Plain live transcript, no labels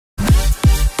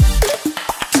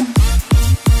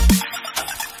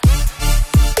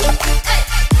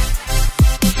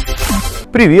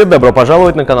Привет, добро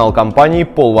пожаловать на канал компании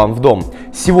 «Пол вам в дом».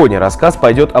 Сегодня рассказ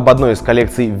пойдет об одной из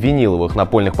коллекций виниловых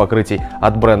напольных покрытий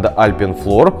от бренда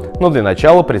Alpinefloor, но для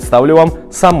начала представлю вам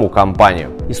саму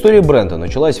компанию. История бренда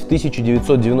началась в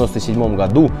 1997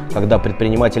 году, когда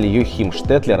предприниматель Йохим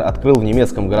Штетлер открыл в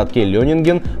немецком городке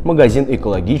Лёнинген магазин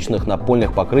экологичных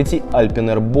напольных покрытий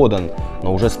Alpinefloor.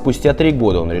 Но уже спустя 3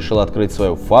 года он решил открыть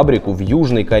свою фабрику в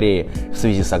Южной Корее в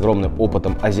связи с огромным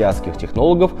опытом азиатских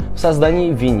технологов в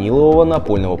создании винилового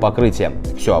напольного покрытия.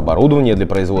 Все оборудование для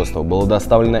производства было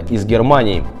доставлено из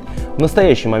Германии. В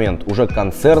настоящий момент уже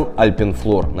концерн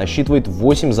Alpinefloor насчитывает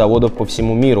 8 заводов по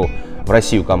всему миру. В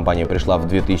Россию компания пришла в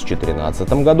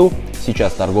 2013 году.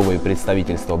 Сейчас торговые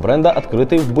представительства бренда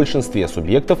открыты в большинстве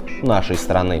субъектов нашей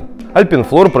страны.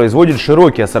 Alpinefloor производит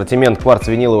широкий ассортимент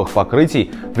кварц-виниловых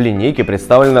покрытий. В линейке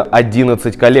представлено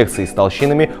 11 коллекций с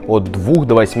толщинами от 2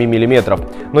 до 8 мм.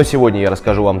 Но сегодня я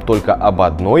расскажу вам только об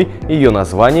одной, ее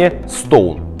название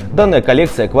Stone. Данная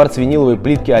коллекция кварц-виниловой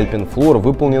плитки Alpinefloor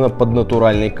выполнена под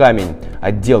натуральный камень.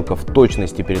 Отделка в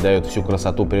точности передает всю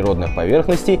красоту природных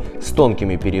поверхностей с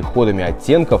тонкими переходами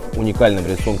оттенков, уникальным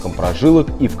рисунком прожилок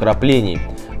и вкраплений.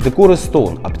 Декор из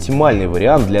Stone – оптимальный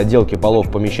вариант для отделки полов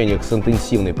в помещениях с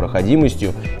интенсивной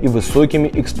проходимостью и высокими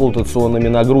эксплуатационными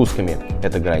нагрузками.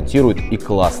 Это гарантирует и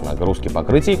класс нагрузки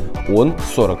покрытий ООН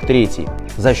 43.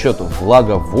 За счет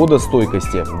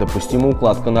влаговодостойкости допустима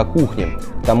укладка на кухне.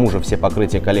 К тому же все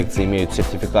покрытия коллекции имеют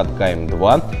сертификат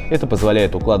КМ2. Это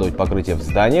позволяет укладывать покрытие в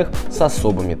зданиях с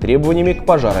особыми требованиями к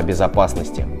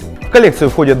пожаробезопасности. В коллекцию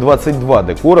входят 22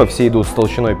 декора, все идут с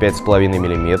толщиной 5,5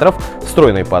 мм,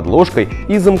 встроенной подложкой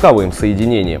и замковым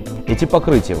соединением. Эти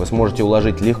покрытия вы сможете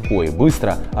уложить легко и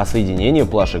быстро, а соединение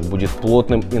плашек будет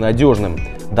плотным и надежным.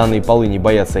 Данные полы не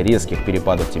боятся резких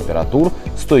перепадов температур,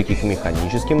 стойки к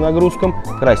механическим нагрузкам,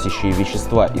 красящие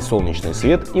вещества и солнечный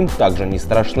свет им также не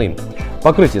страшны.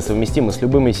 Покрытия совместимы с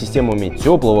любыми системами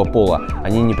теплого пола,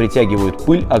 они не притягивают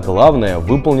пыль, а главное,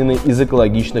 выполнены из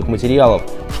экологичных материалов,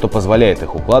 что позволяет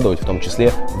их укладывать в том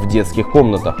числе в детских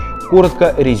комнатах.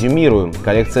 Коротко резюмируем.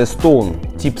 Коллекция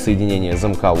Stone. Тип соединения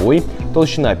замковой,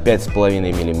 толщина 5,5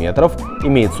 мм,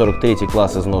 имеет 43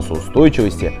 класс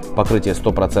износоустойчивости, покрытие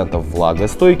 100%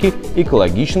 влагостойкий,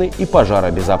 экологичный и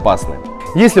пожаробезопасный.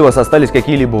 Если у вас остались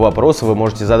какие-либо вопросы, вы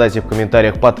можете задать их в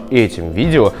комментариях под этим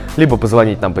видео, либо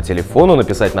позвонить нам по телефону,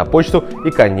 написать на почту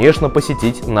и, конечно,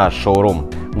 посетить наш шоурум.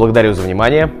 Благодарю за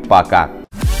внимание. Пока!